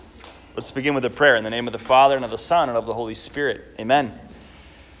Let's begin with a prayer in the name of the Father, and of the Son, and of the Holy Spirit. Amen.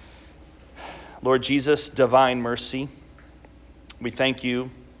 Lord Jesus, divine mercy, we thank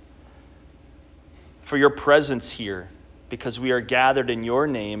you for your presence here, because we are gathered in your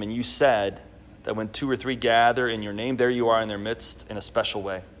name, and you said that when 2 or 3 gather in your name, there you are in their midst in a special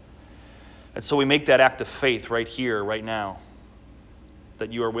way. And so we make that act of faith right here, right now,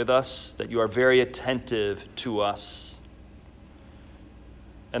 that you are with us, that you are very attentive to us,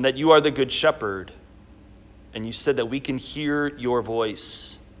 and that you are the good shepherd, and you said that we can hear your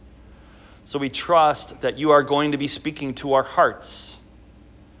voice. So we trust that you are going to be speaking to our hearts,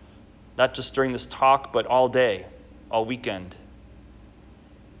 not just during this talk, but all day, all weekend.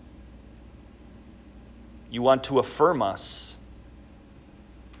 You want to affirm us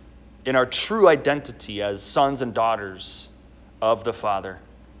in our true identity as sons and daughters of the Father,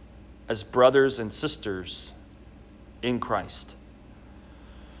 as brothers and sisters in Christ.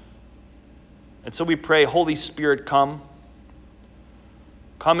 And so we pray, Holy Spirit, come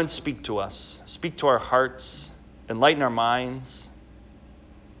and speak to us. Speak to our hearts, enlighten our minds.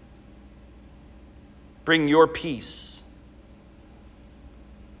 Bring your peace.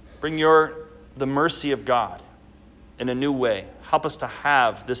 Bring the mercy of God in a new way. Help us to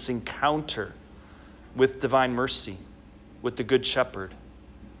have this encounter with divine mercy, with the Good Shepherd,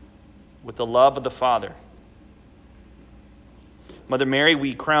 with the love of the Father. Mother Mary,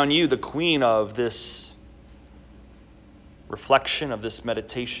 we crown you the queen of this reflection, of this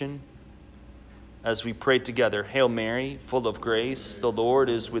meditation, as we pray together. Hail Mary, full of grace, the Lord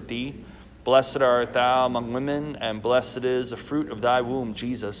is with thee. Blessed art thou among women, and blessed is the fruit of thy womb,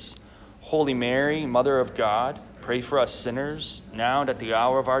 Jesus. Holy Mary, Mother of God, pray for us sinners, now and at the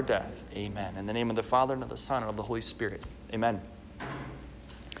hour of our death. Amen. In the name of the Father, and of the Son, and of the Holy Spirit. Amen.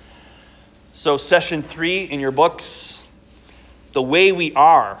 So, session 3 in your books, The Way We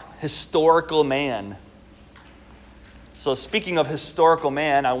Are, Historical Man. So speaking of historical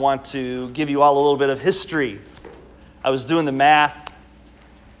man, I want to give you all a little bit of history. I was doing the math,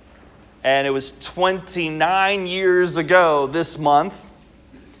 and it was 29 years ago this month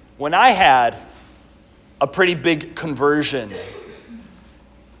when I had a pretty big conversion.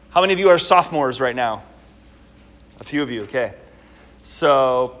 How many of you are sophomores right now? A few of you, okay.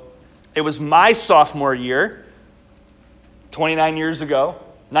 So it was my sophomore year, 29 years ago,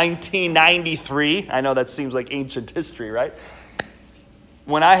 1993. I know that seems like ancient history, right?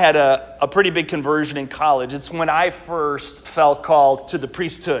 When I had a pretty big conversion in college. It's when I first felt called to the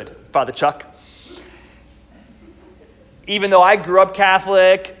priesthood, Father Chuck. Even though I grew up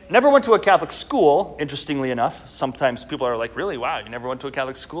Catholic, never went to a Catholic school, interestingly enough. Sometimes people are like, really? Wow, you never went to a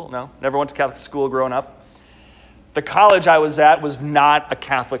Catholic school? No, never went to Catholic school growing up. The college I was at was not a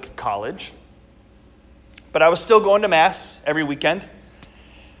Catholic college. But I was still going to Mass every weekend.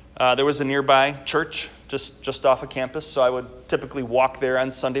 There was a nearby church just off of campus, so I would typically walk there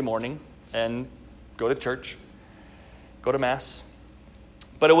on Sunday morning and go to church, go to Mass.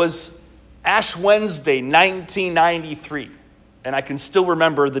 But it was Ash Wednesday, 1993, and I can still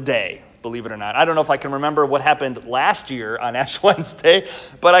remember the day, believe it or not. I don't know if I can remember what happened last year on Ash Wednesday,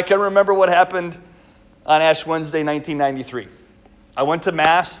 but I can remember what happened on Ash Wednesday, 1993. I went to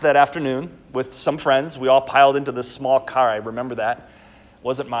Mass that afternoon with some friends. We all piled into this small car. I remember that. It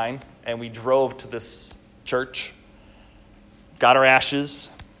wasn't mine. And we drove to this church, got our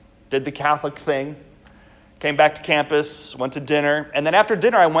ashes, did the Catholic thing, came back to campus, went to dinner. And then after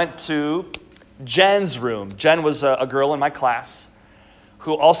dinner, I went to Jen's room. Jen was a girl in my class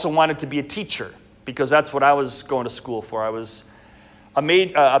who also wanted to be a teacher, because that's what I was going to school for. I was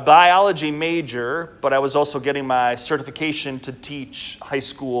a biology major, but I was also getting my certification to teach high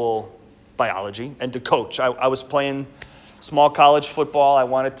school biology and to coach. I was playing small college football. I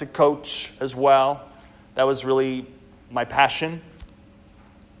wanted to coach as well. That was really my passion.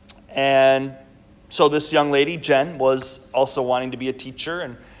 And so this young lady, Jen, was also wanting to be a teacher,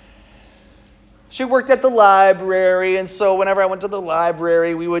 and she worked at the library, and so whenever I went to the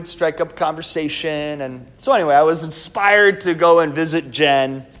library, we would strike up conversation. And so anyway, I was inspired to go and visit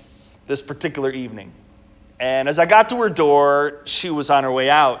Jen this particular evening. And as I got to her door, she was on her way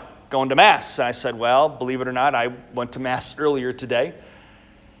out going to Mass. And I said, well, believe it or not, I went to Mass earlier today.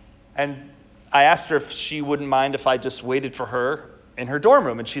 And I asked her if she wouldn't mind if I just waited for her in her dorm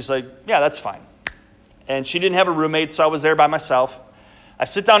room. And she's like, yeah, that's fine. And she didn't have a roommate, so I was there by myself. I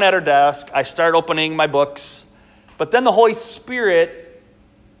sit down at her desk. I start opening my books. But then the Holy Spirit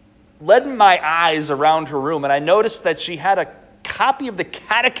led my eyes around her room, and I noticed that she had a copy of the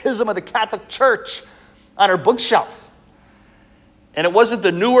Catechism of the Catholic Church on her bookshelf. And it wasn't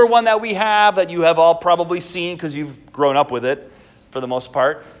the newer one that we have that you have all probably seen because you've grown up with it for the most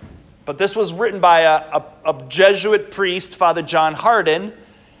part. But this was written by a Jesuit priest, Father John Hardin,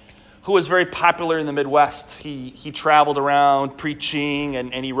 who was very popular in the Midwest. He traveled around preaching,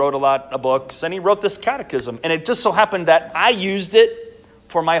 and he wrote a lot of books, and he wrote this catechism. And it just so happened that I used it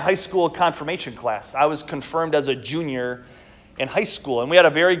for my high school confirmation class. I was confirmed as a junior in high school, and we had a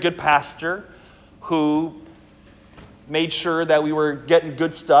very good pastor who made sure that we were getting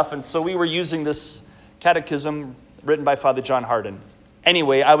good stuff, and so we were using this catechism written by Father John Hardin.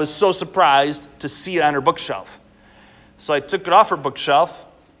 Anyway, I was so surprised to see it on her bookshelf. So I took it off her bookshelf,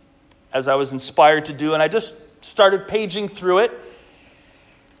 as I was inspired to do, and I just started paging through it.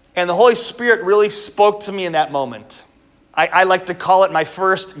 And the Holy Spirit really spoke to me in that moment. I like to call it my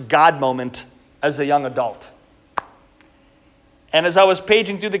first God moment as a young adult. And as I was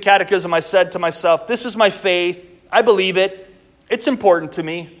paging through the catechism, I said to myself, this is my faith. I believe it. It's important to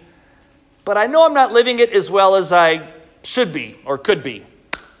me. But I know I'm not living it as well as I should be or could be.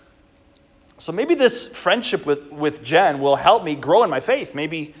 So maybe this friendship with Jen will help me grow in my faith.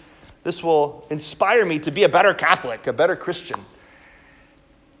 Maybe this will inspire me to be a better Catholic, a better Christian.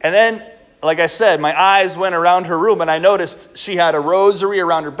 And then, like I said, my eyes went around her room, and I noticed she had a rosary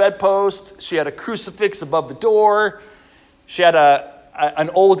around her bedpost. She had a crucifix above the door. She had an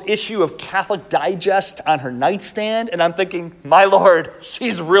old issue of Catholic Digest on her nightstand. And I'm thinking, my Lord,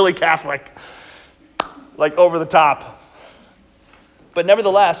 she's really Catholic, like over the top. But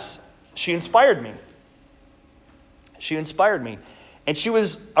nevertheless, she inspired me. She inspired me. And she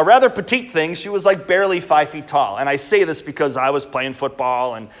was a rather petite thing. She was like barely 5 feet tall. And I say this because I was playing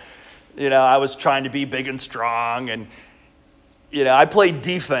football and, I was trying to be big and strong. And, I played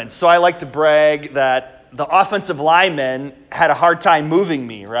defense. So I like to brag that the offensive linemen had a hard time moving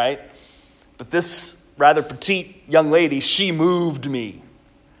me, right? But this rather petite young lady, she moved me.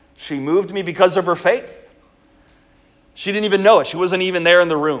 She moved me because of her faith. She didn't even know it. She wasn't even there in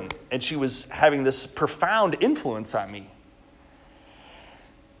the room. And she was having this profound influence on me.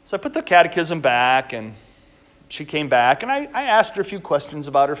 So I put the catechism back, and she came back, and I asked her a few questions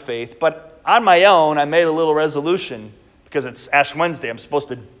about her faith. But on my own, I made a little resolution, because it's Ash Wednesday. I'm supposed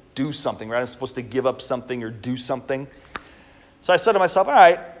to do something, right? I'm supposed to give up something or do something. So I said to myself, all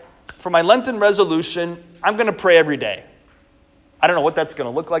right, for my Lenten resolution, I'm going to pray every day. I don't know what that's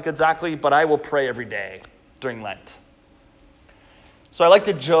going to look like exactly, but I will pray every day during Lent. So I like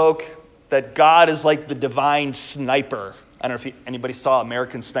to joke that God is like the divine sniper. I don't know if anybody saw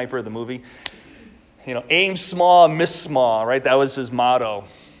American Sniper, the movie. Aim small, miss small, right? That was his motto.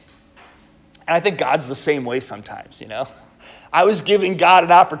 And I think God's the same way sometimes, I was giving God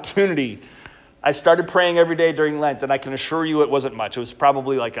an opportunity. I started praying every day during Lent, and I can assure you it wasn't much. It was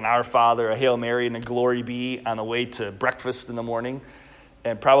probably like an Our Father, a Hail Mary, and a Glory Be on the way to breakfast in the morning,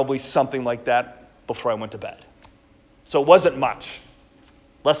 and probably something like that before I went to bed. So it wasn't much,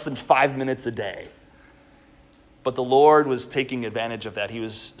 less than 5 minutes a day. But the Lord was taking advantage of that. He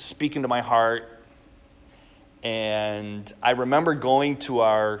was speaking to my heart. And I remember going to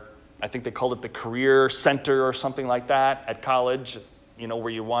I think they called it the career center or something like that at college, where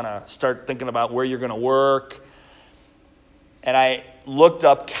you want to start thinking about where you're going to work. And I looked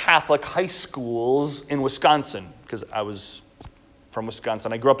up Catholic high schools in Wisconsin, because I was from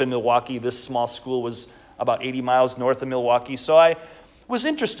Wisconsin. I grew up in Milwaukee. This small school was about 80 miles north of Milwaukee. So I was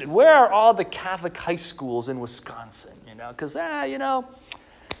interested. Where are all the Catholic high schools in Wisconsin? Because,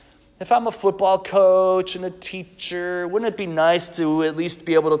 if I'm a football coach and a teacher, wouldn't it be nice to at least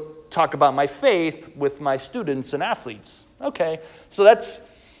be able to talk about my faith with my students and athletes? Okay, so that's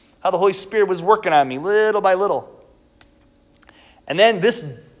how the Holy Spirit was working on me little by little. And then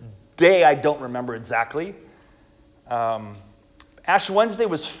this day, I don't remember exactly. Ash Wednesday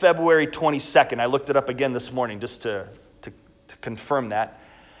was February 22nd. I looked it up again this morning just to confirm that.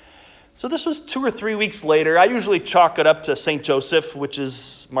 So this was 2 or 3 weeks later. I usually chalk it up to St. Joseph, which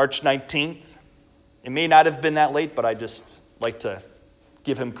is March 19th. It may not have been that late, but I just like to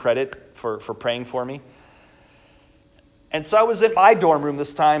give him credit for praying for me. And so I was in my dorm room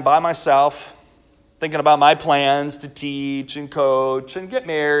this time by myself, thinking about my plans to teach and coach and get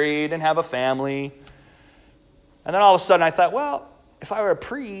married and have a family. And then all of a sudden I thought, well, if I were a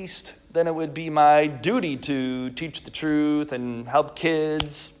priest, then it would be my duty to teach the truth and help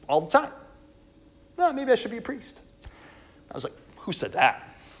kids all the time. No, maybe I should be a priest. I was like, who said that?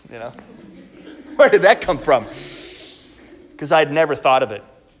 Where did that come from? Because I'd never thought of it,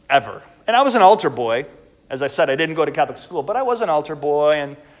 ever. And I was an altar boy. As I said, I didn't go to Catholic school, but I was an altar boy.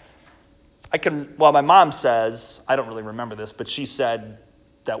 And my mom says, I don't really remember this, but she said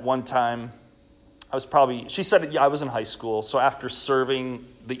that one time, she said, I was in high school, so after serving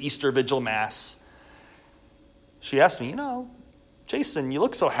the Easter Vigil Mass, she asked me, Jason, you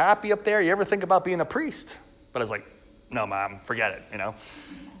look so happy up there. You ever think about being a priest? But I was like, no, Mom, forget it,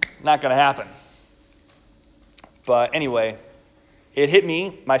 Not going to happen. But anyway, it hit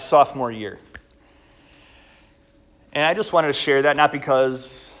me my sophomore year. And I just wanted to share that, not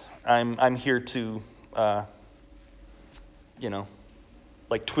because I'm here to,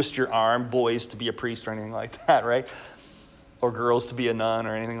 like twist your arm, boys to be a priest or anything like that, right? Or girls to be a nun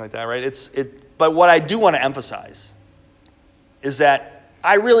or anything like that, right? But what I do want to emphasize is that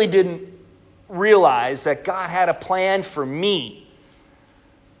I really didn't realize that God had a plan for me.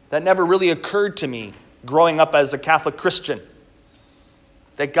 That never really occurred to me growing up as a Catholic Christian.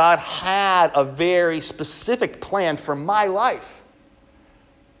 That God had a very specific plan for my life.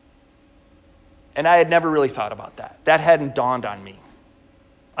 And I had never really thought about that. That hadn't dawned on me.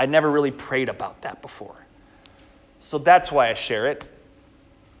 I never really prayed about that before. So that's why I share it.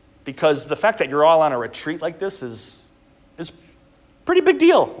 Because the fact that you're all on a retreat like this is pretty big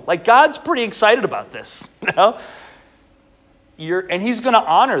deal. Like, God's pretty excited about this, and He's going to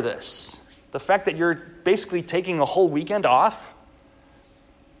honor this. The fact that you're basically taking a whole weekend off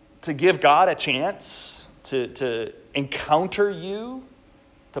to give God a chance to encounter you,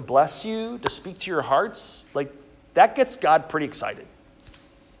 to bless you, to speak to your hearts, like, that gets God pretty excited.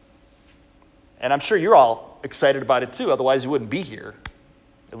 And I'm sure you're all excited about it too, otherwise you wouldn't be here.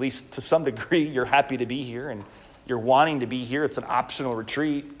 At least to some degree, you're happy to be here and you're wanting to be here. It's an optional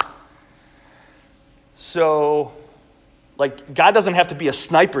retreat. So, like, God doesn't have to be a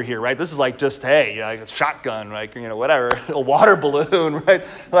sniper here, right? This is like just, hey, a shotgun, like, whatever, a water balloon, right?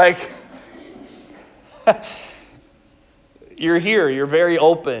 Like, you're here. You're very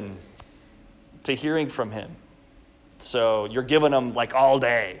open to hearing from Him. So you're giving Him like all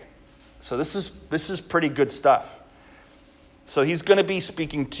day. So this is pretty good stuff. So He's going to be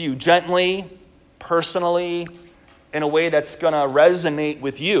speaking to you gently, personally, in a way that's going to resonate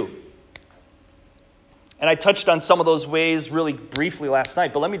with you. And I touched on some of those ways really briefly last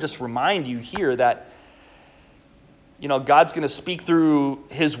night, but let me just remind you here that, God's going to speak through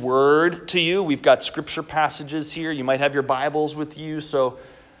His Word to you. We've got scripture passages here. You might have your Bibles with you, so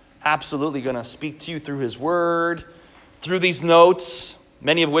absolutely going to speak to you through His Word, through these notes,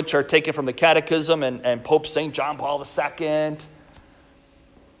 many of which are taken from the Catechism and Pope St. John Paul II.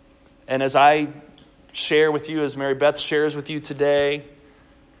 And as I share with you, as Mary Beth shares with you today,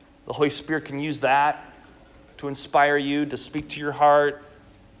 the Holy Spirit can use that to inspire you, to speak to your heart.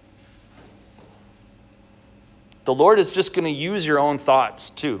 The Lord is just going to use your own thoughts,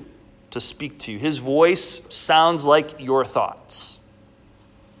 too, to speak to you. His voice sounds like your thoughts.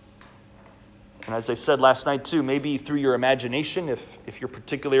 And as I said last night, too, maybe through your imagination, if you're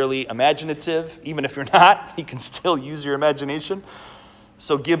particularly imaginative, even if you're not, He can still use your imagination.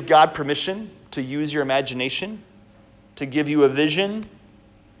 So give God permission to use your imagination, to give you a vision,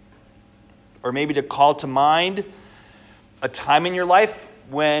 or maybe to call to mind a time in your life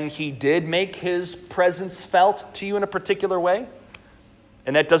when He did make His presence felt to you in a particular way.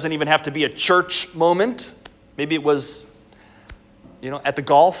 And that doesn't even have to be a church moment. Maybe it was, at the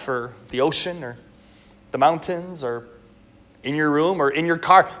Gulf or the ocean or the mountains or in your room or in your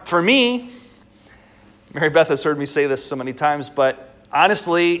car. For me, Mary Beth has heard me say this so many times, but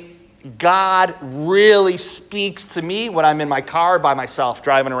honestly, God really speaks to me when I'm in my car by myself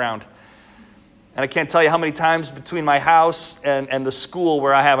driving around. And I can't tell you how many times between my house and the school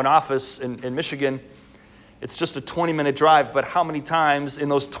where I have an office in Michigan, it's just a 20-minute drive, but how many times in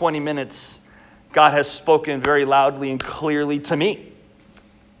those 20 minutes God has spoken very loudly and clearly to me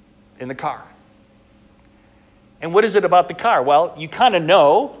in the car. And what is it about the car? Well, you kind of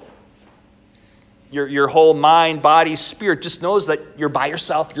know. Your whole mind, body, spirit just knows that you're by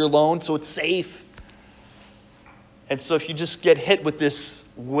yourself, you're alone, so it's safe. And so if you just get hit with this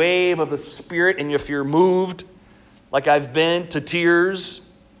wave of the Spirit, and if you're moved, like I've been, to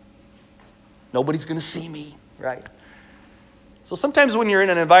tears, nobody's going to see me, right? So sometimes when you're in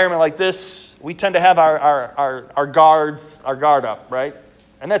an environment like this, we tend to have our guard up, right?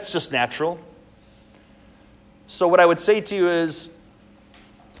 And that's just natural. So what I would say to you is,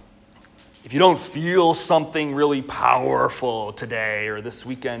 if you don't feel something really powerful today or this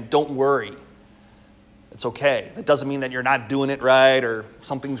weekend, don't worry. It's okay. That doesn't mean that you're not doing it right or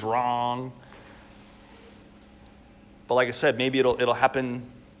something's wrong. But like I said, maybe it'll happen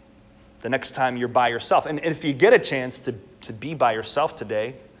the next time you're by yourself. And if you get a chance to be by yourself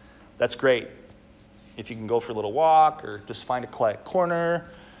today, that's great. If you can go for a little walk or just find a quiet corner.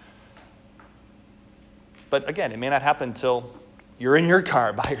 But again, it may not happen until you're in your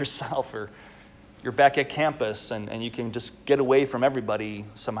car by yourself or you're back at campus and you can just get away from everybody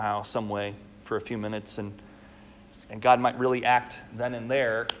somehow, some way for a few minutes and And God might really act then and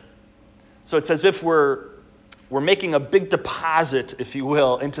there. So it's as if we're making a big deposit, if you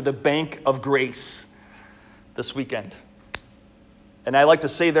will, into the bank of grace this weekend. And I like to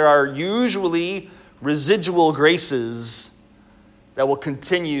say there are usually residual graces that will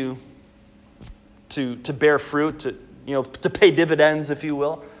continue to bear fruit, to pay dividends, if you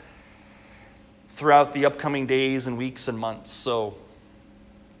will, throughout the upcoming days and weeks and months. So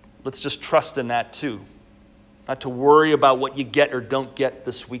let's just trust in that too. Not to worry about what you get or don't get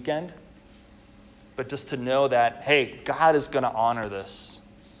this weekend, but just to know that, hey, God is going to honor this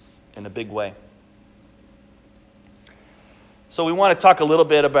in a big way. So we want to talk a little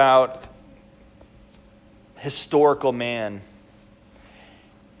bit about historical man.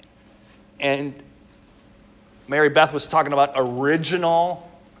 And Mary Beth was talking about original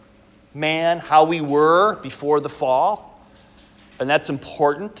man, how we were before the fall. And that's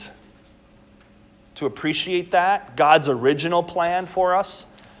important to appreciate that, God's original plan for us.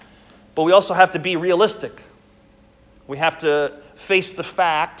 But we also have to be realistic. We have to face the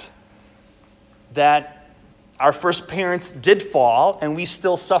fact that our first parents did fall, and we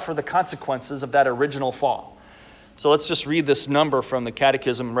still suffer the consequences of that original fall. So let's just read this number from the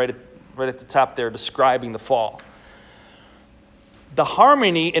Catechism right at the top there, describing the fall. The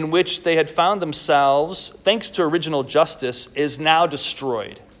harmony in which they had found themselves, thanks to original justice, is now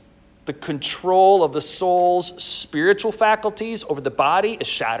destroyed. The control of the soul's spiritual faculties over the body is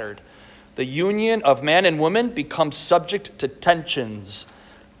shattered. The union of man and woman becomes subject to tensions,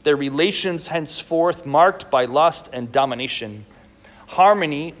 their relations henceforth marked by lust and domination.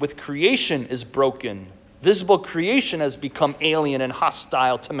 Harmony with creation is broken. Visible creation has become alien and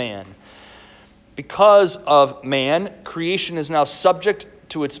hostile to man. Because of man, creation is now subject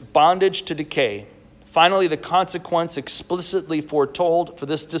to its bondage to decay. Finally, the consequence explicitly foretold for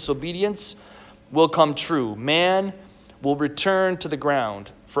this disobedience will come true. Man will return to the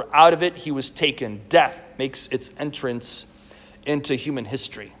ground, for out of it he was taken. Death makes its entrance into human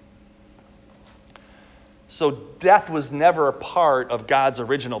history. So death was never a part of God's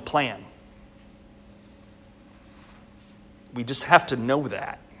original plan. We just have to know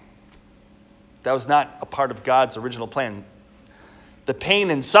that. That was not a part of God's original plan. The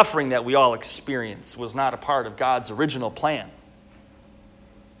pain and suffering that we all experience was not a part of God's original plan.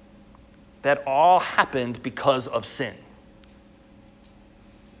 That all happened because of sin.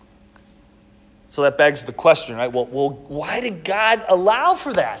 So that begs the question, right? Well, why did God allow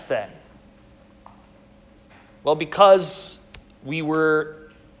for that then? Well, because we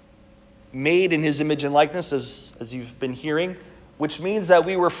were made in his image and likeness, as you've been hearing, which means that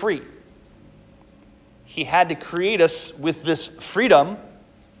we were free. He had to create us with this freedom,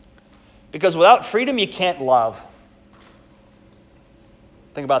 because without freedom, you can't love.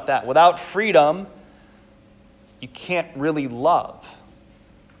 Think about that. Without freedom, you can't really love.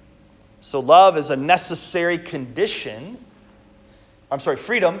 So love is a necessary condition.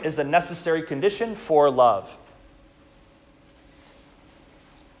 Freedom is a necessary condition for love.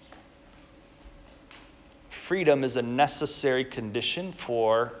 Freedom is a necessary condition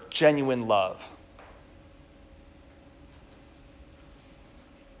for genuine love.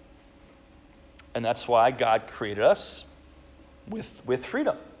 And that's why God created us with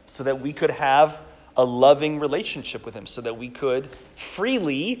freedom, so that we could have a loving relationship with him, so that we could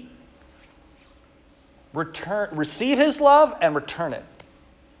freely receive his love and return it.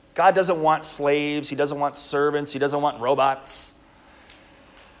 God doesn't want slaves. He doesn't want servants. He doesn't want robots.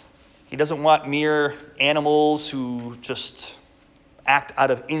 He doesn't want mere animals who just act out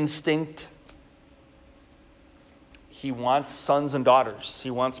of instinct. He wants sons and daughters. He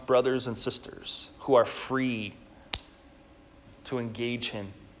wants brothers and sisters who are free to engage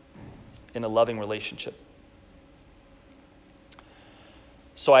him in a loving relationship.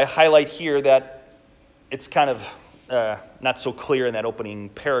 So I highlight here that it's kind of not so clear in that opening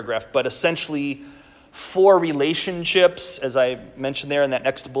paragraph, but essentially 4 relationships, as I mentioned there in that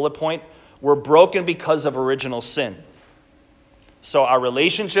next bullet point, were broken because of original sin. So our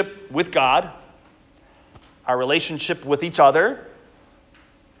relationship with God, our relationship with each other,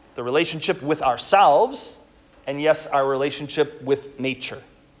 the relationship with ourselves, and yes, our relationship with nature.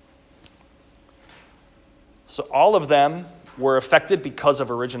 So all of them were affected because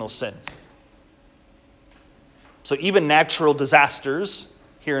of original sin. So even natural disasters,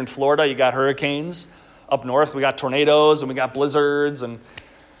 here in Florida, you got hurricanes. Up north, we got tornadoes and we got blizzards, and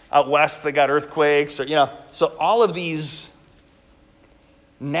out west, they got earthquakes. So all of these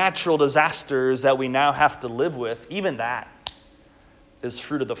natural disasters that we now have to live with, even that is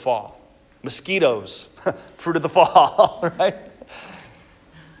fruit of the fall. Mosquitoes, fruit of the fall, right?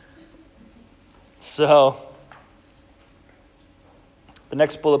 So The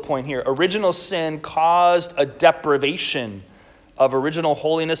next bullet point here. Original sin caused a deprivation of original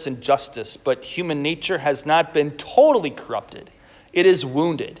holiness and justice, but human nature has not been totally corrupted. It is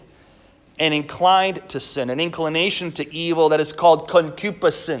wounded and inclined to sin, an inclination to evil that is called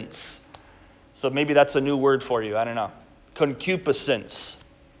concupiscence. So maybe that's a new word for you. I don't know. Concupiscence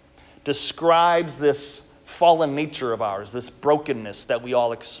describes this fallen nature of ours, this brokenness that we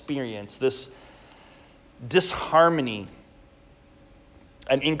all experience, this disharmony,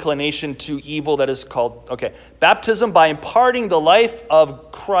 an inclination to evil that is called, baptism, by imparting the life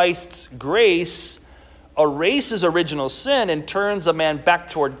of Christ's grace, erases original sin and turns a man back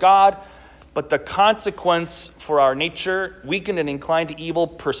toward God. But the consequence for our nature, weakened and inclined to evil,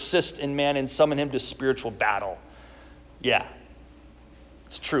 persist in man and summon him to spiritual battle. Yeah,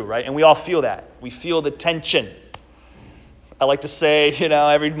 it's true, right? And we all feel that. We feel the tension. I like to say,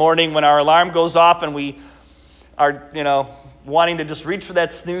 every morning when our alarm goes off and we are, wanting to just reach for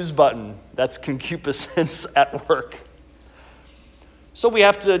that snooze button, that's concupiscence at work. So we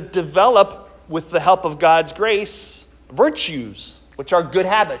have to develop, with the help of God's grace, virtues, which are good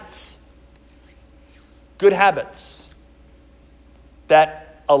habits. Good habits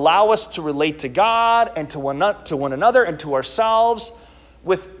that allow us to relate to God and to one another and to ourselves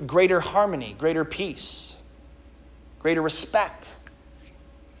with greater harmony, greater peace, greater respect.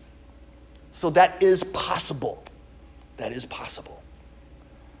 So that is possible. That is possible.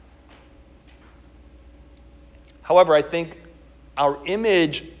 However, I think our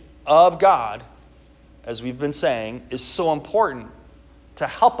image of God, as we've been saying, is so important to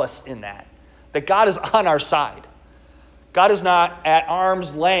help us in that God is on our side. God is not at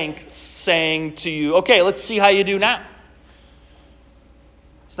arm's length saying to you, okay, let's see how you do now.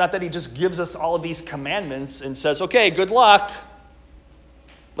 It's not that he just gives us all of these commandments and says, okay, good luck.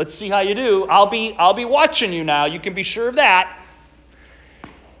 Let's see how you do. I'll be watching you now. You can be sure of that.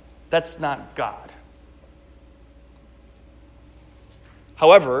 That's not God.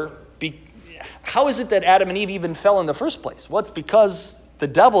 However, how is it that Adam and Eve even fell in the first place? Well, it's because the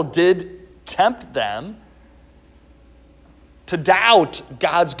devil did tempt them to doubt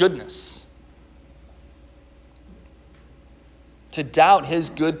God's goodness, to doubt his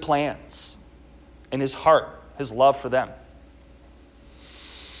good plans and his heart, his love for them.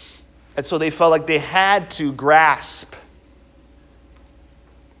 And so they felt like they had to grasp.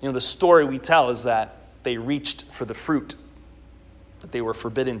 The story we tell is that they reached for the fruit that they were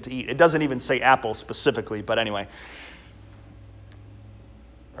forbidden to eat. It doesn't even say apple specifically, but anyway.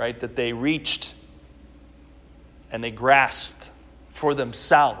 Right? That they reached and they grasped for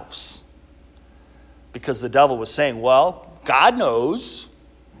themselves. Because the devil was saying, well, God knows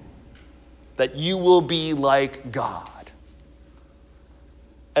that you will be like God.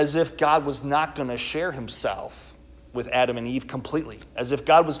 As if God was not going to share himself with Adam and Eve completely. As if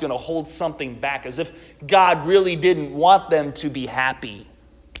God was going to hold something back. As if God really didn't want them to be happy.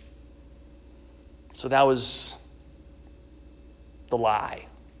 So that was the lie.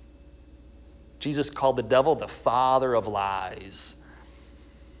 Jesus called the devil the father of lies.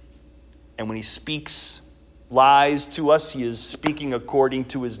 And when he speaks lies to us, he is speaking according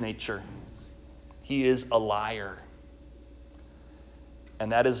to his nature. He is a liar.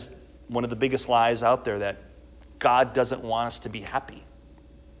 And that is one of the biggest lies out there, that God doesn't want us to be happy.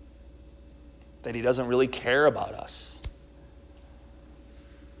 That he doesn't really care about us.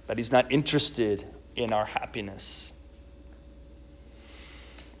 That he's not interested in our happiness.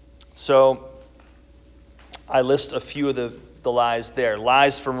 So I list a few of the lies there.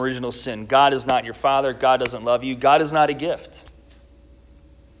 Lies from original sin. God is not your father. God doesn't love you. God is not a gift.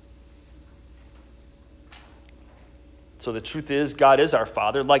 So the truth is, God is our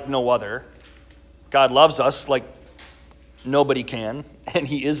Father like no other. God loves us like nobody can, and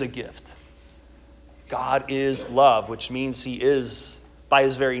he is a gift. God is love, which means he is, by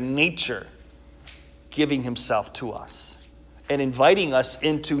his very nature, giving himself to us and inviting us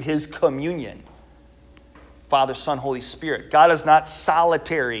into his communion. Father, Son, Holy Spirit. God is not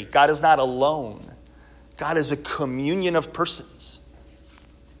solitary. God is not alone. God is a communion of persons.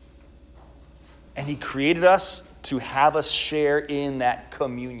 And he created us to have us share in that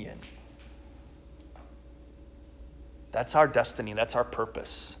communion. That's our destiny. That's our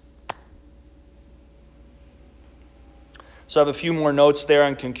purpose. So I have a few more notes there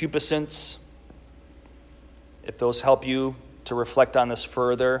on concupiscence. If those help you to reflect on this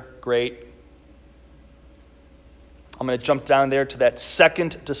further, great. I'm going to jump down there to that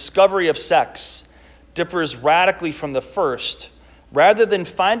second. Discovery of sex differs radically from the first. Rather than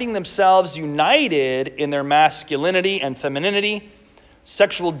finding themselves united in their masculinity and femininity,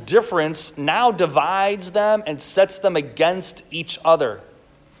 Sexual difference now divides them and sets them against each other.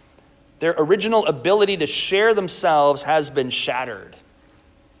 Their original ability to share themselves has been shattered.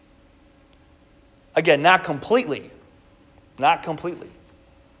 Again, not completely. Not completely.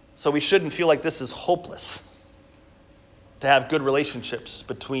 So we shouldn't feel like this is hopeless to have good relationships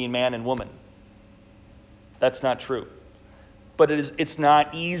between man and woman. That's not true. But it's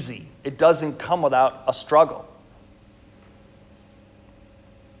not easy. It doesn't come without a struggle.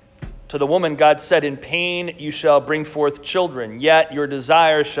 To the woman, God said, "In pain you shall bring forth children, yet your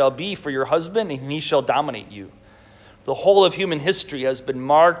desire shall be for your husband, and he shall dominate you." The whole of human history has been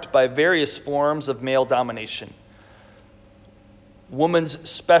marked by various forms of male domination. Woman's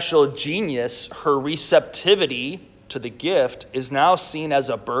special genius, her receptivity to the gift, is now seen as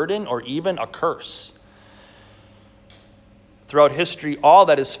a burden or even a curse. Throughout history, all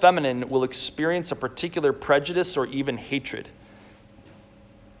that is feminine will experience a particular prejudice or even hatred.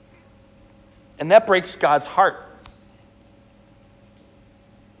 And that breaks God's heart.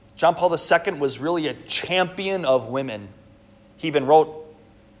 John Paul II was really a champion of women. He even wrote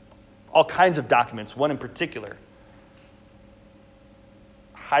all kinds of documents, one in particular,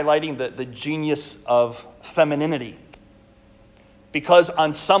 highlighting the genius of femininity. Because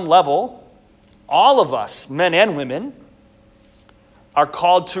on some level, all of us, men and women, are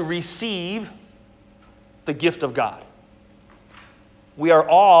called to receive the gift of God. We are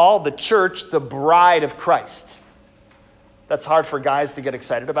all, the church, the bride of Christ. That's hard for guys to get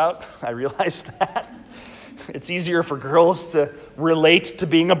excited about. I realize that. It's easier for girls to relate to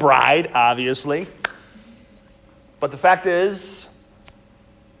being a bride, obviously. But the fact is,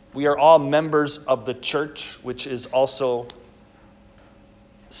 we are all members of the church, which is also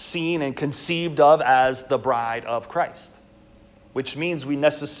seen and conceived of as the bride of Christ, which means we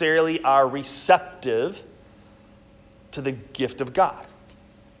necessarily are receptive to the gift of God.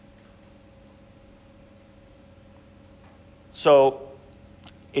 So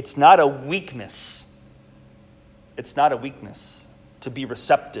it's not a weakness. It's not a weakness. To be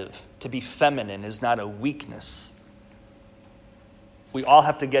receptive, to be feminine is not a weakness. We all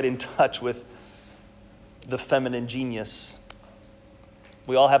have to get in touch with the feminine genius.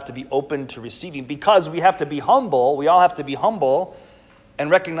 We all have to be open to receiving because we have to be humble. We all have to be humble and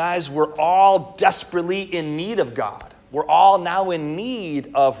recognize we're all desperately in need of God. We're all now in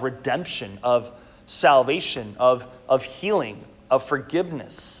need of redemption, of salvation, of healing, of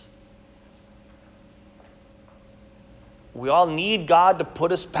forgiveness. We all need God to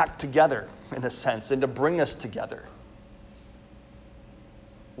put us back together, in a sense, and to bring us together.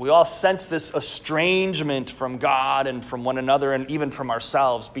 We all sense this estrangement from God and from one another and even from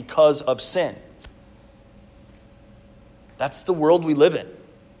ourselves because of sin. That's the world we live in.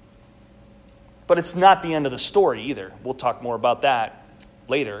 But it's not the end of the story either. We'll talk more about that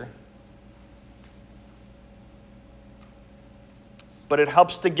later. But it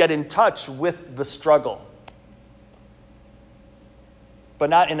helps to get in touch with the struggle. But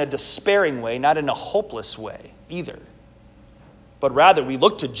not in a despairing way, not in a hopeless way either. But rather, we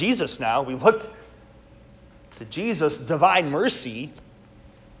look to Jesus now. We look to Jesus' divine mercy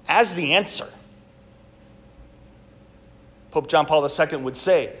as the answer. Pope John Paul II would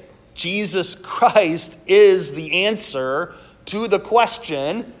say, Jesus Christ is the answer to the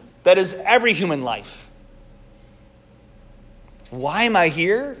question that is every human life. Why am I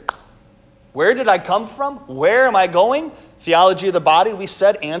here? Where did I come from? Where am I going? Theology of the Body, we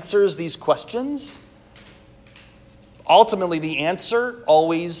said, answers these questions. Ultimately, the answer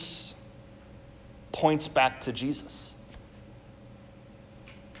always points back to Jesus.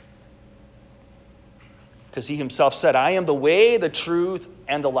 Because he himself said, I am the way, the truth,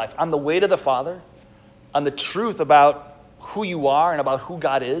 and the life. I'm the way to the Father. I'm the truth about who you are and about who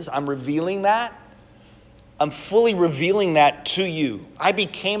God is. I'm revealing that. I'm fully revealing that to you. I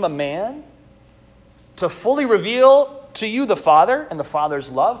became a man to fully reveal to you the Father and the Father's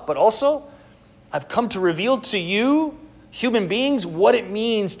love, but also I've come to reveal to you, human beings, what it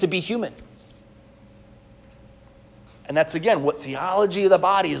means to be human. And that's, again, what theology of the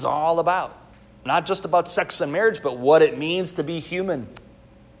body is all about. Not just about sex and marriage, but what it means to be human.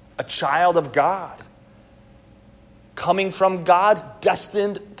 A child of God. Coming from God,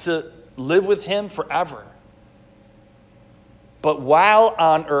 destined to live with him forever. But while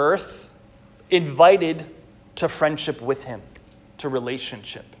on earth, invited to friendship with him, to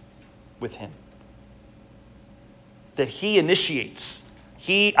relationship with him. That he initiates.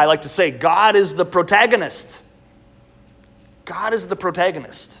 I like to say, God is the protagonist. God is the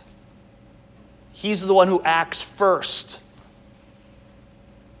protagonist. He's the one who acts first.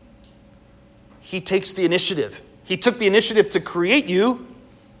 He takes the initiative. He took the initiative to create you,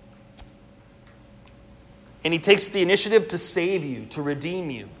 and he takes the initiative to save you, to redeem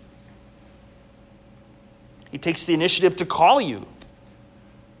you. He takes the initiative to call you.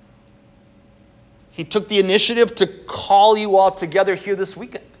 He took the initiative to call you all together here this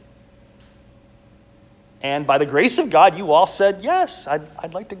weekend. And by the grace of God, you all said, yes,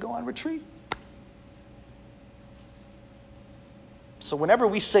 I'd like to go on retreat. So whenever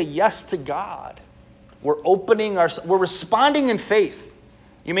we say yes to God, we're responding in faith.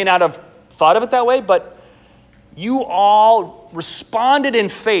 You may not have thought of it that way, but you all responded in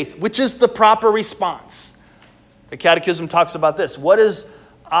faith, which is the proper response. The Catechism talks about this. What is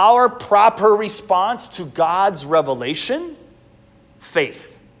our proper response to God's revelation?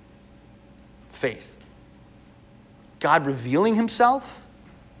 Faith. Faith. God revealing himself,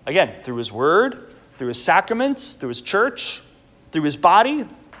 again, through his word, through his sacraments, through his church, through his body,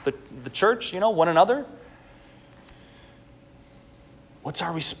 the church, one another. What's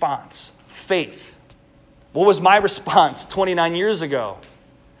our response? Faith. What was my response 29 years ago?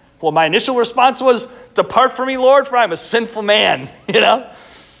 Well, my initial response was, depart from me, Lord, for I'm a sinful man,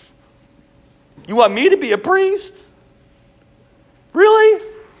 You want me to be a priest? Really?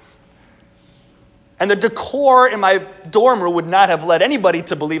 And the decor in my dorm room would not have led anybody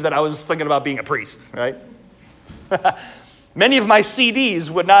to believe that I was thinking about being a priest, right? Many of my CDs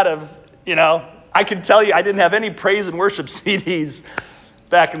would not have, I can tell you I didn't have any praise and worship CDs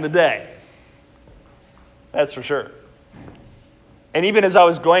back in the day. That's for sure. And even as I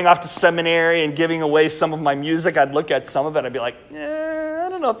was going off to seminary and giving away some of my music, I'd look at some of it, I'd be like, I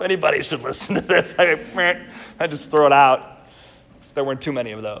don't know if anybody should listen to this. I just throw it out. There weren't too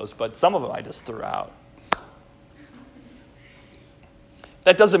many of those, but some of them I just threw out.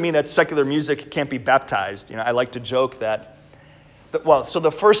 That doesn't mean that secular music can't be baptized. I like to joke that, so the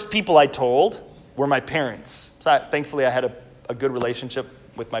first people I told were my parents. So thankfully I had a good relationship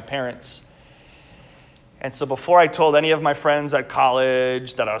with my parents. And so before I told any of my friends at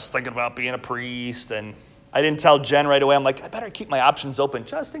college that I was thinking about being a priest, and I didn't tell Jen right away, I'm like, I better keep my options open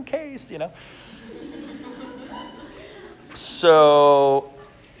just in case, So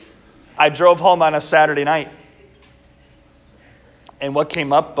I drove home on a Saturday night. And what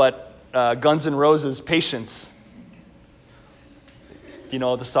came up but Guns N' Roses' Patience. Do you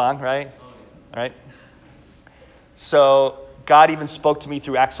know the song, right? All right. So God even spoke to me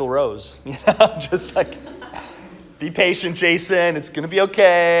through Axl Rose. Just like, be patient, Jason. It's going to be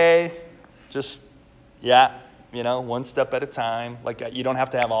okay. Just, one step at a time. Like, you don't have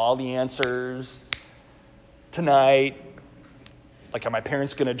to have all the answers tonight. Like, are my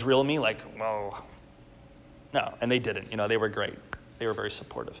parents going to drill me? Like, whoa. No, and they didn't. They were great. They were very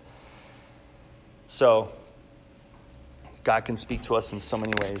supportive. So, God can speak to us in so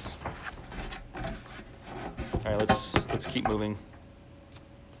many ways. All right, let's keep moving.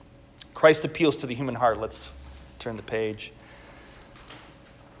 Christ appeals to the human heart. Let's turn the page.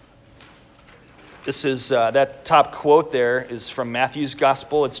 This is, that top quote there is from Matthew's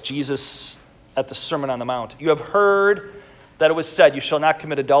Gospel. It's Jesus at the Sermon on the Mount. You have heard that it was said, you shall not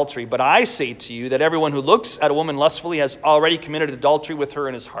commit adultery. But I say to you that everyone who looks at a woman lustfully has already committed adultery with her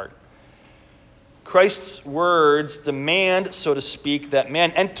in his heart. Christ's words demand, so to speak, that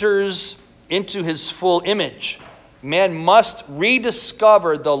man enters into his full image. Man must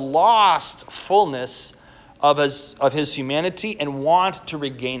rediscover the lost fullness of his humanity and want to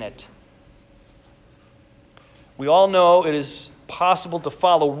regain it. We all know it is possible to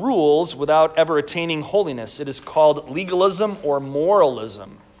follow rules without ever attaining holiness. It is called legalism or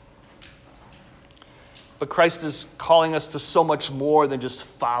moralism. But Christ is calling us to so much more than just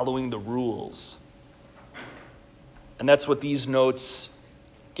following the rules. And that's what these notes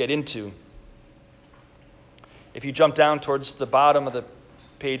get into. If you jump down towards the bottom of the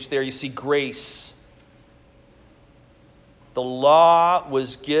page there, you see grace. The law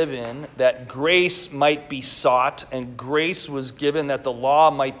was given that grace might be sought, and grace was given that the law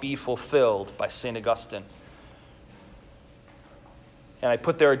might be fulfilled by St. Augustine. And I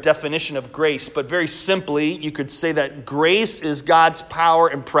put there a definition of grace, but very simply, you could say that grace is God's power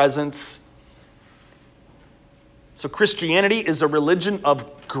and presence. So Christianity is a religion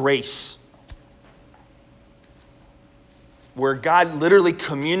of grace, where God literally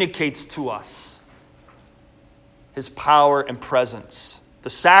communicates to us his power and presence. The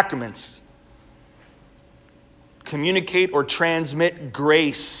sacraments communicate or transmit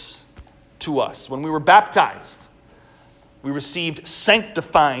grace to us. When we were baptized, we received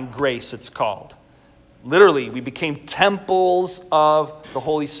sanctifying grace, it's called. Literally, we became temples of the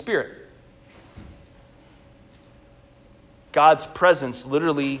Holy Spirit. God's presence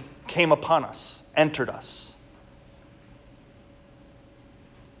literally came upon us, entered us.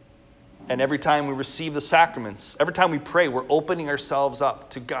 And every time we receive the sacraments, every time we pray, we're opening ourselves up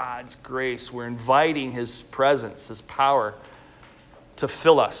to God's grace. We're inviting his presence, his power to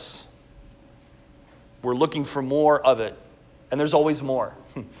fill us. We're looking for more of it. And there's always more.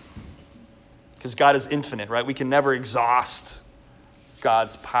 Because God is infinite, right? We can never exhaust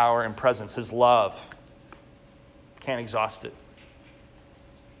God's power and presence, his love. Can't exhaust it.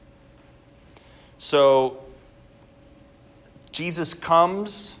 So Jesus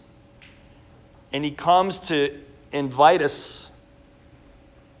comes, and he comes to invite us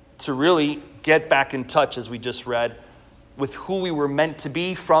to really get back in touch, as we just read, with who we were meant to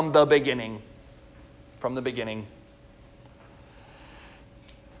be from the beginning. From the beginning.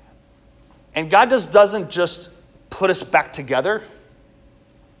 And God doesn't just put us back together.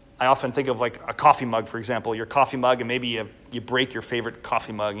 I often think of like a coffee mug, for example. Your coffee mug, and maybe you break your favorite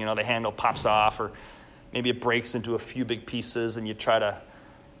coffee mug. You know, the handle pops off, or maybe it breaks into a few big pieces, and you try to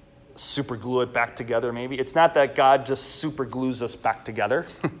super glue it back together, maybe. It's not that God just super glues us back together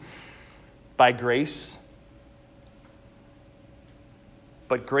by grace.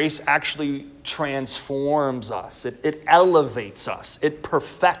 But grace actually transforms us. It elevates us. It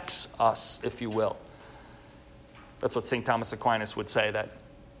perfects us, if you will. That's what St. Thomas Aquinas would say, that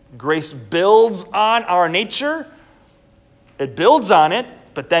grace builds on our nature. It builds on it,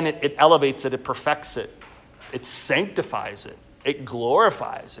 but then it elevates it. It perfects it. It sanctifies it. It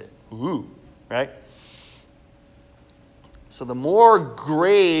glorifies it. Ooh, right? So the more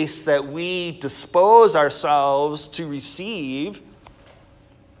grace that we dispose ourselves to receive,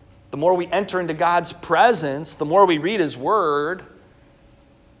 the more we enter into God's presence, the more we read his word,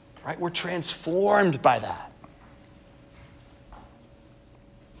 right? We're transformed by that.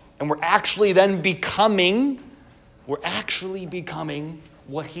 And we're actually then becoming what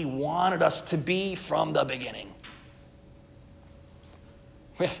he wanted us to be from the beginning.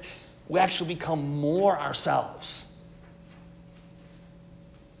 We actually become more ourselves.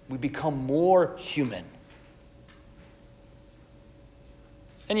 We become more human.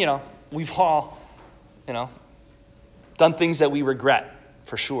 And, we've all, done things that we regret,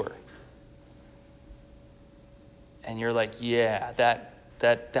 for sure. And you're like, yeah,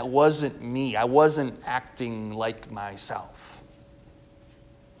 that wasn't me. I wasn't acting like myself.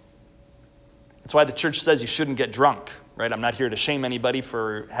 That's why the church says you shouldn't get drunk, right? I'm not here to shame anybody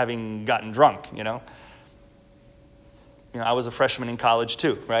for having gotten drunk, I was a freshman in college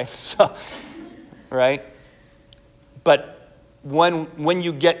too, right? So, right? But when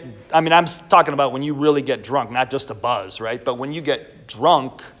you get, I'm talking about when you really get drunk, not just a buzz, right? But when you get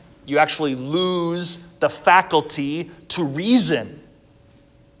drunk, you actually lose the faculty to reason.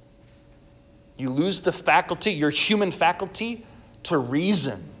 You lose the faculty, your human faculty, to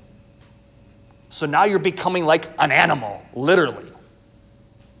reason. So now you're becoming like an animal, literally.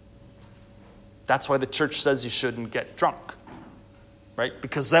 That's why the church says you shouldn't get drunk, right?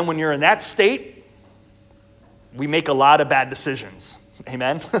 Because then when you're in that state, we make a lot of bad decisions.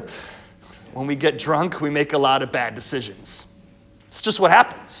 Amen? When we get drunk, we make a lot of bad decisions. It's just what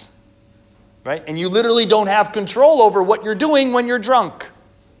happens, right? And you literally don't have control over what you're doing when you're drunk.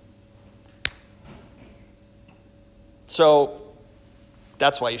 So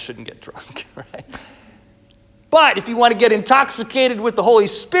that's why you shouldn't get drunk, right? But if you want to get intoxicated with the Holy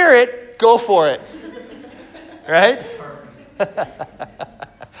Spirit, go for it, right?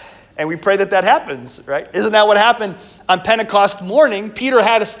 And we pray that happens, right? Isn't that what happened on Pentecost morning? Peter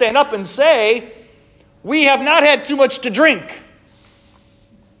had to stand up and say, we have not had too much to drink.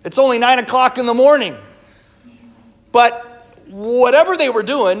 It's only 9 o'clock in the morning. But whatever they were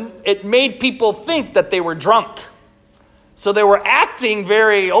doing, it made people think that they were drunk. So they were acting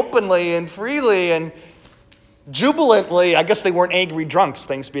very openly and freely and jubilantly. I guess they weren't angry drunks,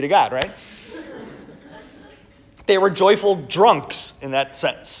 thanks be to God, right? They were joyful drunks in that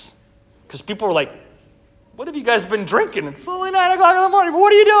sense. Because people were like, what have you guys been drinking? It's only 9 o'clock in the morning, but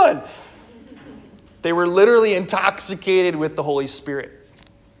what are you doing? They were literally intoxicated with the Holy Spirit.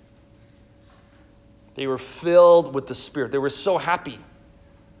 They were filled with the Spirit. They were so happy.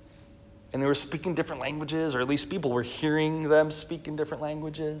 And they were speaking different languages, or at least people were hearing them speak in different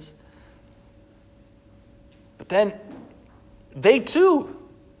languages. But then they too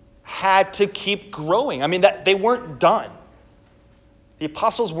had to keep growing. They weren't done. The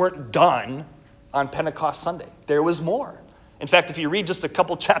apostles weren't done on Pentecost Sunday. There was more. In fact, if you read just a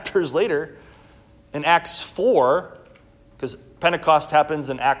couple chapters later, in Acts 4, because Pentecost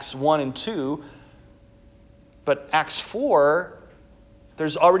happens in Acts 1 and 2, but Acts 4,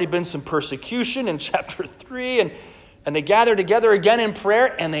 there's already been some persecution in chapter 3, and they gathered together again in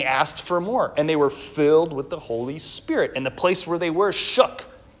prayer, and they asked for more. And they were filled with the Holy Spirit, and the place where they were shook.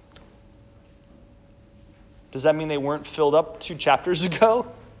 Does that mean they weren't filled up 2 chapters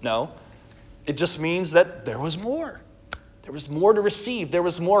ago? No. It just means that there was more. There was more to receive. There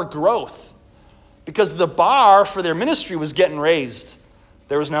was more growth. Because the bar for their ministry was getting raised.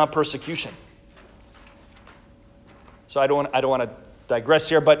 There was now persecution. So I don't want to digress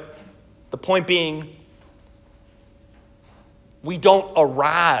here, but the point being, we don't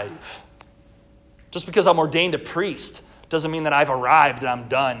arrive. Just because I'm ordained a priest doesn't mean that I've arrived and I'm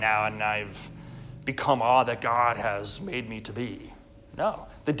done now and I've become all that God has made me to be. No.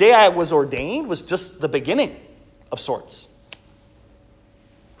 The day I was ordained was just the beginning of sorts,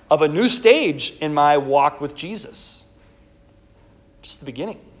 of a new stage in my walk with Jesus. Just the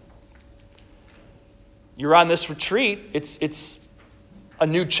beginning. You're on this retreat. It's a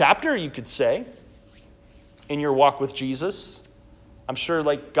new chapter, you could say, in your walk with Jesus. I'm sure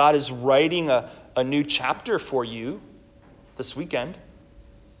like God is writing a new chapter for you this weekend.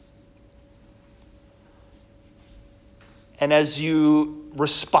 And as you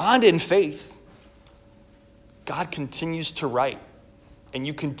respond in faith, God continues to write, and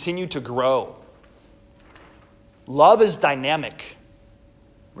you continue to grow. Love is dynamic,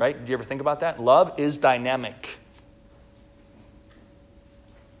 right? Do you ever think about that? Love is dynamic.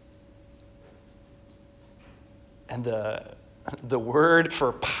 And the word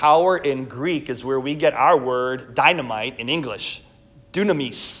for power in Greek is where we get our word dynamite in English,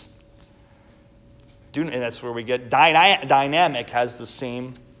 dunamis. And that's where we get dynamic, has the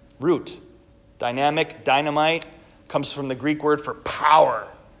same root. Dynamic, dynamite, comes from the Greek word for power.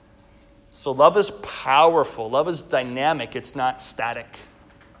 So love is powerful. Love is dynamic. It's not static.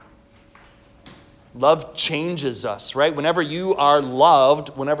 Love changes us, right? Whenever you are loved,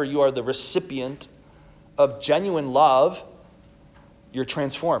 whenever you are the recipient of genuine love, you're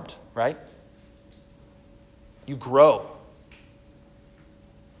transformed, right? You grow.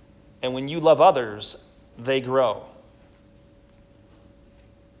 And when you love others, they grow.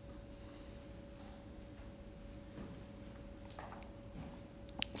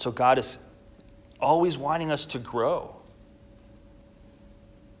 So God is always wanting us to grow.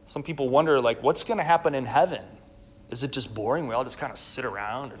 Some people wonder, like, what's going to happen in heaven? Is it just boring? We all just kind of sit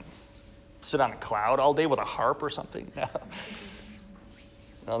around and sit on a cloud all day with a harp or something?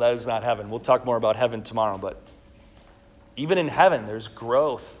 No, that is not heaven. We'll talk more about heaven tomorrow, but even in heaven, there's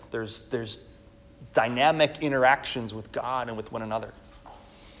growth. There's dynamic interactions with God and with one another.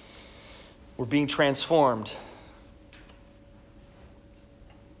 We're being transformed.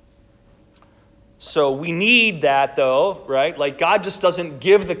 So we need that, though, right? Like, God just doesn't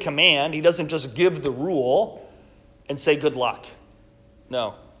give the command. He doesn't just give the rule and say good luck.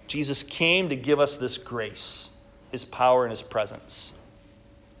 No. Jesus came to give us this grace, his power and his presence.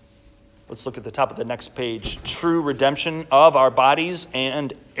 Let's look at the top of the next page. True redemption of our bodies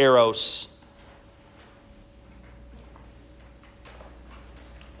and eros.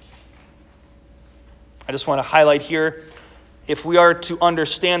 I just want to highlight here, if we are to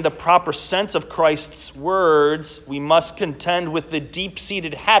understand the proper sense of Christ's words, we must contend with the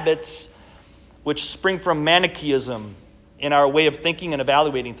deep-seated habits which spring from Manichaeism in our way of thinking and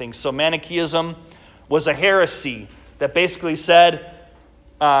evaluating things. So Manichaeism was a heresy that basically said,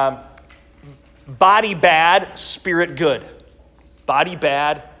 body bad, spirit good. Body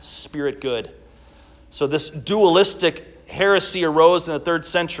bad, spirit good. So this dualistic heresy arose in the 3rd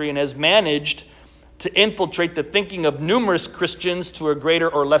century and has managed to infiltrate the thinking of numerous Christians to a greater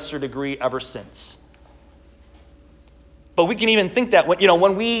or lesser degree ever since. But we can even think that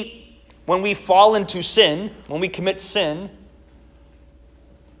when we fall into sin, when we commit sin,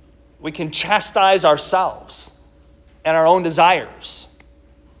 we can chastise ourselves and our own desires,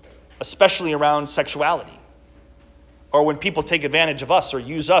 especially around sexuality. Or when people take advantage of us or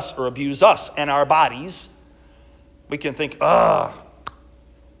use us or abuse us and our bodies, we can think,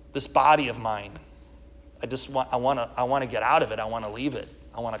 this body of mine, I want to get out of it. I want to leave it.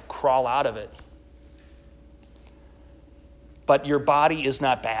 I want to crawl out of it. But your body is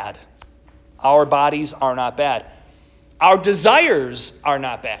not bad. Our bodies are not bad. Our desires are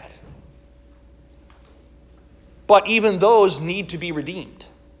not bad. But even those need to be redeemed.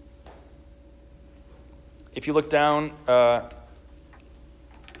 If you look down,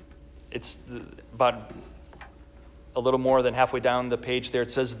 it's about a little more than halfway down the page there. It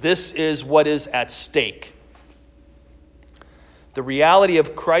says, this is what is at stake. The reality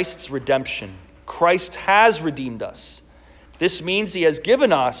of Christ's redemption. Christ has redeemed us. This means he has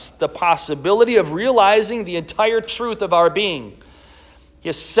given us the possibility of realizing the entire truth of our being. He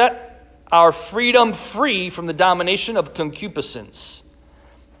has set our freedom free from the domination of concupiscence.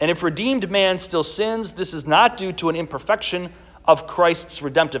 And if redeemed man still sins, this is not due to an imperfection of Christ's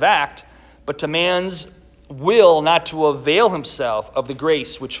redemptive act, but to man's will not to avail himself of the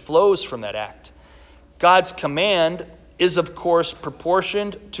grace which flows from that act. God's command is, of course,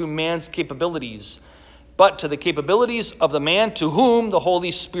 proportioned to man's capabilities, but to the capabilities of the man to whom the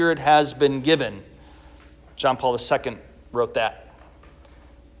Holy Spirit has been given. John Paul II wrote that.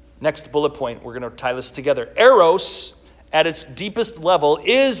 Next bullet point, we're going to tie this together. Eros, at its deepest level,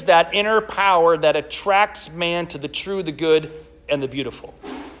 is that inner power that attracts man to the true, the good, and the beautiful.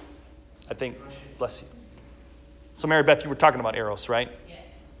 I think, bless you. So Mary Beth, you were talking about Eros, right? Yes.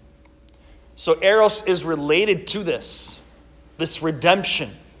 So Eros is related to this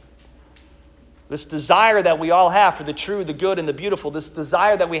redemption, this desire that we all have for the true, the good, and the beautiful, this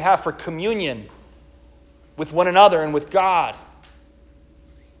desire that we have for communion with one another and with God,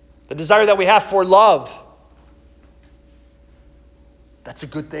 the desire that we have for love. That's a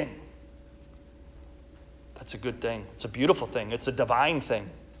good thing. That's a good thing. It's a beautiful thing. It's a divine thing.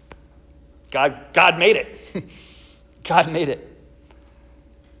 God made it. God made it.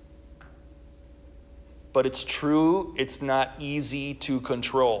 But it's true, it's not easy to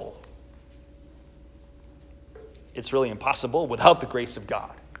control. It's really impossible without the grace of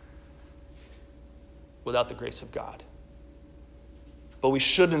God. Without the grace of God. But we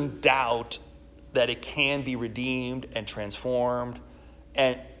shouldn't doubt that it can be redeemed and transformed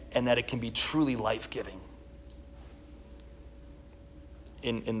and that it can be truly life-giving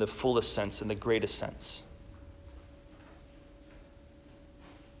in the fullest sense, in the greatest sense.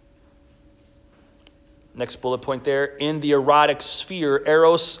 Next bullet point there. In the erotic sphere,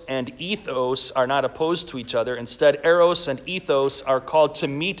 eros and ethos are not opposed to each other. Instead, eros and ethos are called to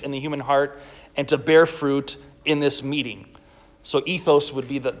meet in the human heart and to bear fruit in this meeting. So ethos would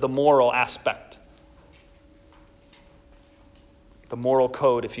be the moral aspect. The moral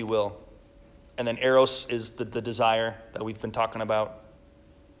code, if you will. And then eros is the desire that we've been talking about.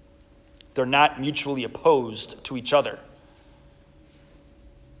 They're not mutually opposed to each other.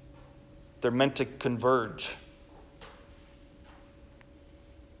 They're meant to converge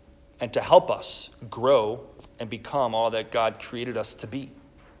and to help us grow and become all that God created us to be.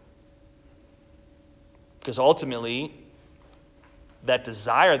 Because ultimately, that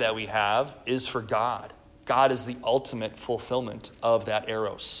desire that we have is for God. God is the ultimate fulfillment of that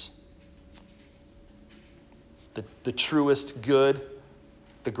eros. The truest good,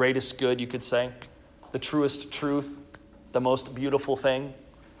 the greatest good, you could say, the truest truth, the most beautiful thing.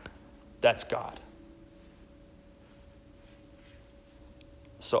 That's God.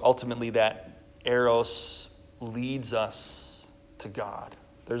 So ultimately that eros leads us to God.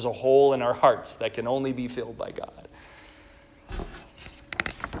 There's a hole in our hearts that can only be filled by God.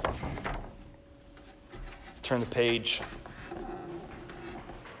 Turn the page.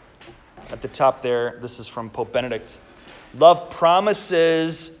 At the top there, this is from Pope Benedict. Love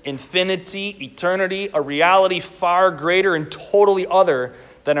promises infinity, eternity, a reality far greater and totally other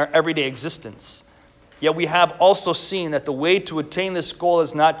than our everyday existence. Yet we have also seen that the way to attain this goal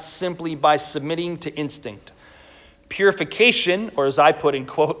is not simply by submitting to instinct. Purification, or as I put in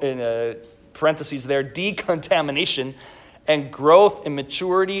quote in parentheses there, decontamination and growth and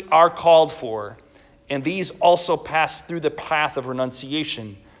maturity are called for, and these also pass through the path of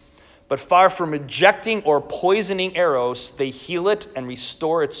renunciation. But far from rejecting or poisoning eros, they heal it and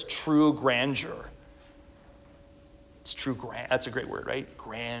restore its true grandeur. It's true, that's a great word, right?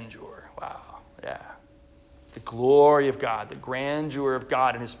 Grandeur. Wow, yeah. The glory of God, the grandeur of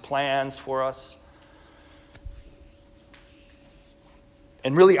God and his plans for us.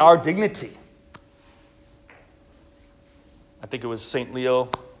 And really our dignity. I think it was St. Leo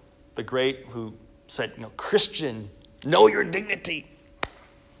the Great who said, Christian, know your dignity.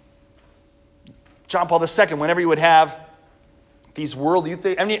 John Paul II, whenever he would have these World Youth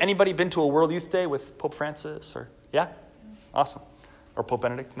Day. Anybody been to a World Youth Day with Pope Francis? Yeah? Awesome. Or Pope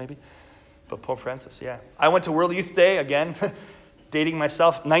Benedict, maybe. But Pope Francis, yeah. I went to World Youth Day, again, dating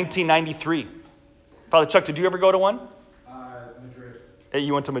myself, 1993. Father Chuck, did you ever go to one? Madrid. Hey,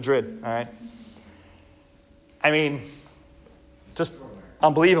 you went to Madrid, all right. I mean, just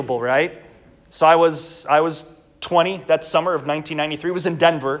unbelievable, right? So I was 20 that summer of 1993. It was in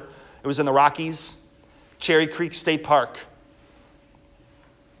Denver. It was in the Rockies, Cherry Creek State Park.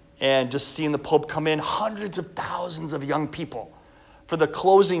 And just seeing the Pope come in, hundreds of thousands of young people. For the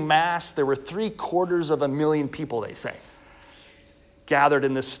closing mass, there were 750,000 people, they say, gathered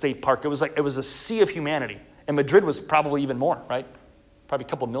in this state park. It was a sea of humanity. And Madrid was probably even more, right? Probably a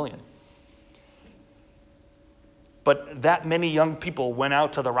couple million. But that many young people went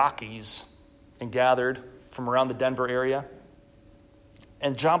out to the Rockies and gathered from around the Denver area.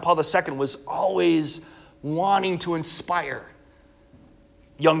 And John Paul II was always wanting to inspire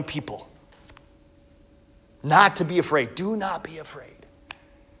young people. not to be afraid. Do not be afraid.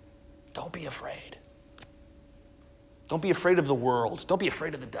 Don't be afraid. Don't be afraid of the world. Don't be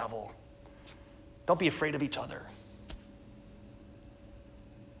afraid of the devil. Don't be afraid of each other.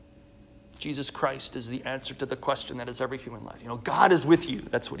 Jesus Christ is the answer to the question that is every human life. God is with you.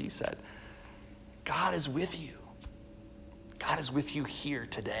 That's what he said. God is with you. God is with you here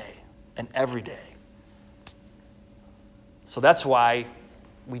today and every day. So that's why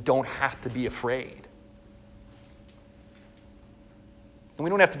we don't have to be afraid. And we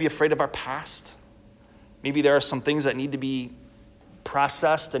don't have to be afraid of our past. Maybe there are some things that need to be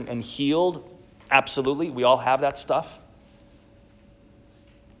processed and healed. Absolutely. We all have that stuff.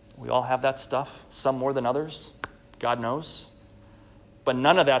 We all have that stuff, some more than others. God knows. But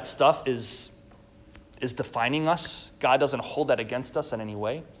none of that stuff is defining us. God doesn't hold that against us in any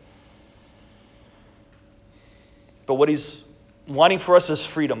way. But what he's wanting for us is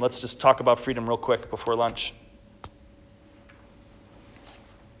freedom. Let's just talk about freedom real quick before lunch.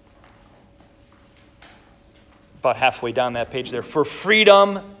 About halfway down that page there. For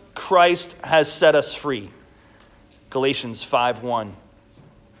freedom, Christ has set us free. Galatians 5:1.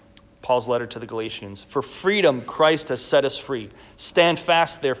 Paul's letter to the Galatians. For freedom, Christ has set us free. Stand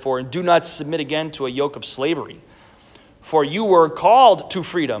fast, therefore, and do not submit again to a yoke of slavery. For you were called to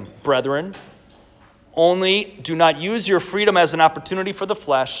freedom, brethren. Only do not use your freedom as an opportunity for the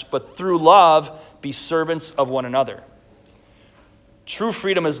flesh, but through love be servants of one another. True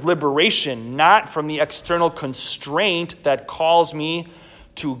freedom is liberation, not from the external constraint that calls me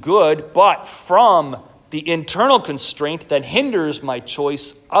to good, but from the internal constraint that hinders my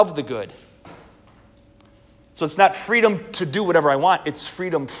choice of the good. So it's not freedom to do whatever I want. It's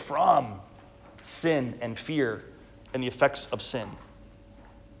freedom from sin and fear and the effects of sin.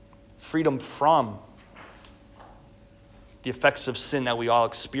 Freedom from the effects of sin that we all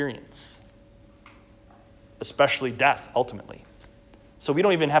experience, especially death, ultimately. So we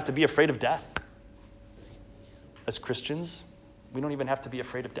don't even have to be afraid of death. As Christians, we don't even have to be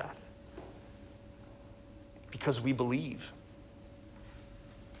afraid of death. Because we believe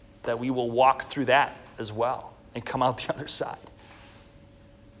that we will walk through that as well and come out the other side.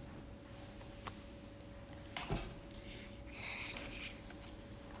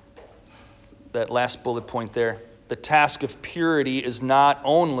 That last bullet point there. The task of purity is not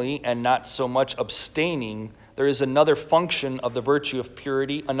only and not so much abstaining. There is another function of the virtue of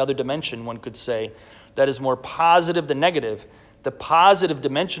purity, another dimension, one could say, that is more positive than negative. The positive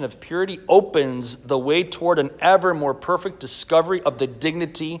dimension of purity opens the way toward an ever more perfect discovery of the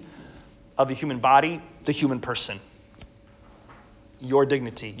dignity of the human body, the human person. Your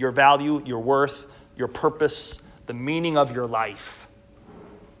dignity, your value, your worth, your purpose, the meaning of your life.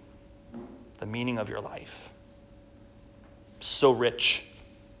 The meaning of your life. So rich.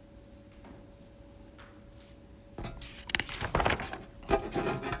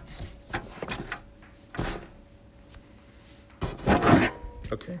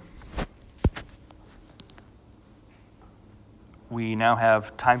 Okay. We now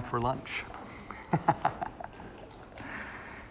have time for lunch.